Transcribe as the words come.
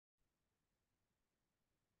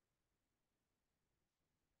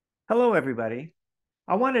Hello, everybody.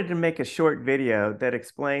 I wanted to make a short video that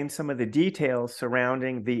explains some of the details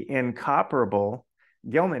surrounding the incomparable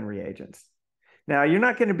Gilman reagents. Now, you're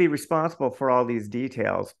not going to be responsible for all these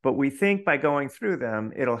details, but we think by going through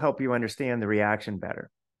them, it'll help you understand the reaction better.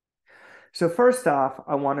 So first off,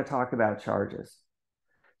 I want to talk about charges.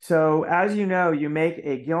 So as you know, you make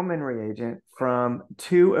a Gilman reagent from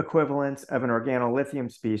two equivalents of an organolithium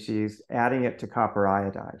species, adding it to copper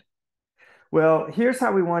iodide. Well, here's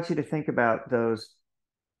how we want you to think about those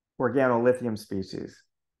organolithium species.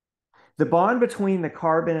 The bond between the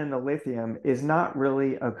carbon and the lithium is not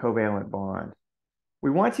really a covalent bond. We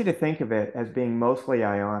want you to think of it as being mostly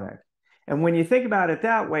ionic. And when you think about it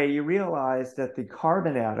that way, you realize that the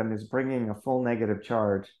carbon atom is bringing a full negative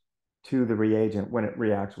charge to the reagent when it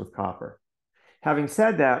reacts with copper. Having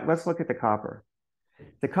said that, let's look at the copper.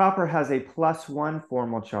 The copper has a +1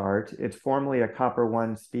 formal charge. It's formally a copper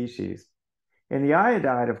 1 species. And the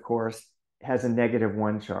iodide, of course, has a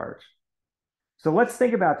 -1 charge. So let's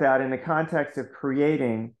think about that in the context of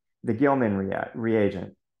creating the Gilman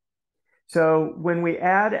reagent. So when we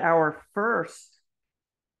add our first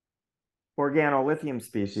organolithium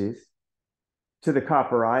species to the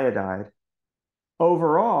copper iodide,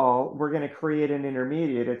 overall, we're going to create an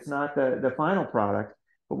intermediate. It's not the final product,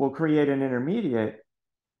 but we'll create an intermediate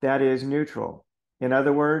that is neutral. In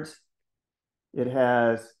other words, it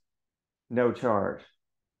has no charge,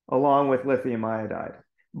 along with lithium iodide.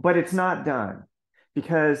 But it's not done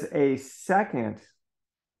because a second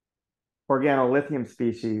organolithium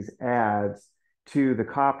species adds to the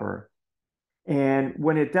copper. And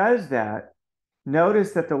when it does that,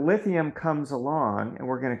 notice that the lithium comes along, and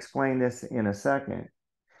we're going to explain this in a second.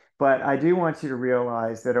 But I do want you to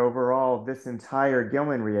realize that overall, this entire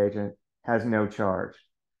Gilman reagent has no charge.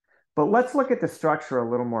 But let's look at the structure a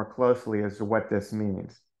little more closely as to what this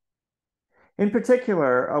means. In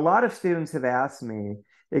particular, a lot of students have asked me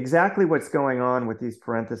exactly what's going on with these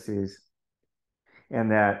parentheses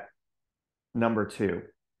and that number 2.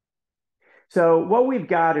 So what we've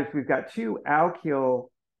got is we've got two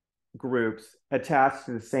alkyl groups attached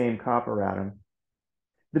to the same copper atom.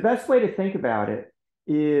 The best way to think about it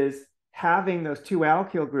is having those two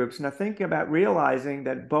alkyl groups. Now think about realizing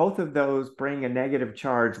that both of those bring a negative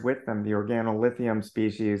charge with them, the organolithium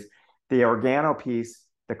species, the organo piece,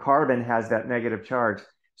 the carbon has that negative charge.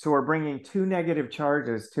 So we're bringing two negative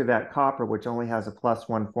charges to that copper, which only has a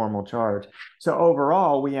 +1 formal charge. So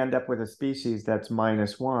overall, we end up with a species that's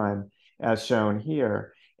 -1, as shown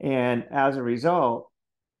here. And as a result,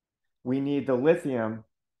 we need the lithium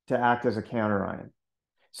to act as a counterion.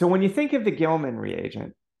 So when you think of the Gilman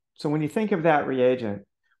reagent, when you think of that reagent,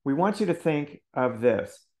 we want you to think of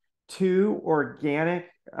this. Two organic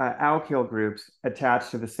alkyl groups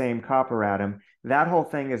attached to the same copper atom. That whole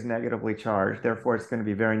thing is negatively charged, therefore it's going to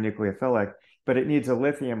be very nucleophilic, but it needs a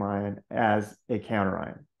lithium ion as a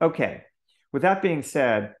counterion. Okay, with that being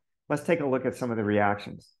said, let's take a look at some of the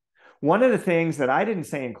reactions. One of the things that I didn't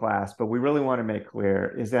say in class, but we really want to make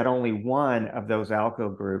clear, is that only one of those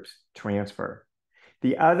alkyl groups transfer.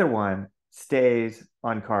 The other one stays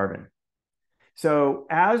on carbon. So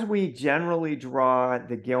as we generally draw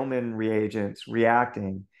the Gilman reagents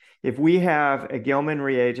reacting, if we have a Gilman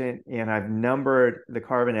reagent, and I've numbered the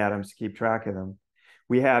carbon atoms to keep track of them,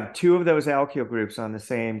 we have two of those alkyl groups on the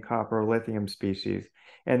same copper lithium species.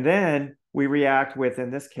 And then we react with,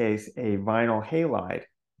 in this case, a vinyl halide.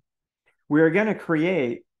 We're going to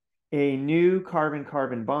create a new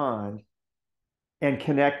carbon-carbon bond and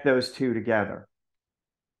connect those two together.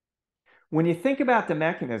 When you think about the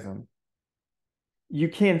mechanism, you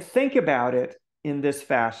can think about it in this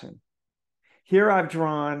fashion. Here I've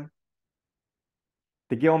drawn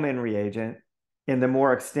the Gilman reagent in the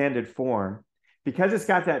more extended form. Because it's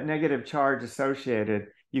got that negative charge associated,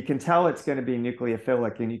 you can tell it's going to be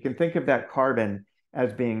nucleophilic, and you can think of that carbon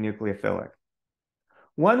as being nucleophilic.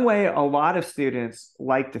 One way a lot of students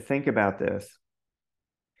like to think about this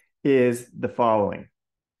is the following.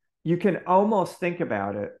 You can almost think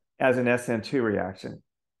about it as an SN2 reaction.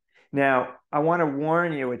 Now, I want to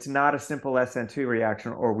warn you, it's not a simple SN2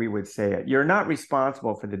 reaction, or we would say it. You're not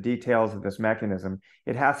responsible for the details of this mechanism.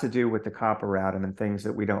 It has to do with the copper atom and things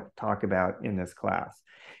that we don't talk about in this class.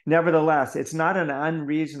 Nevertheless, it's not an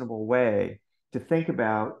unreasonable way to think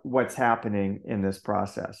about what's happening in this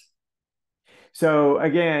process. So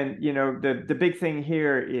again, the big thing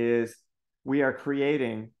here is we are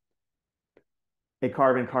creating a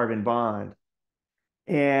carbon-carbon bond.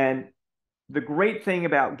 And the great thing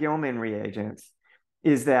about Gilman reagents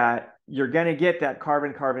is that you're going to get that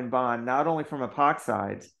carbon-carbon bond not only from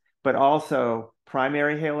epoxides, but also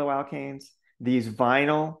primary haloalkanes, these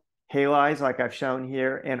vinyl halides like I've shown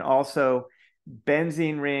here, and also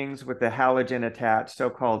benzene rings with the halogen attached,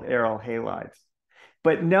 so-called aryl halides.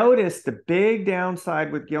 But notice the big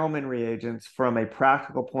downside with Gilman reagents from a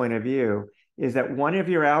practical point of view is that one of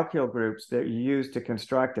your alkyl groups that you use to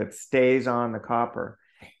construct it stays on the copper.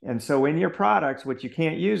 And so in your products, which you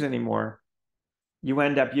can't use anymore, you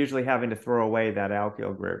end up usually having to throw away that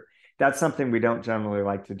alkyl group. That's something we don't generally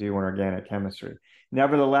like to do in organic chemistry.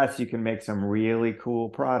 Nevertheless, you can make some really cool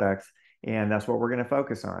products, and that's what we're going to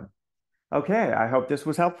focus on. Okay, I hope this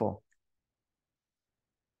was helpful.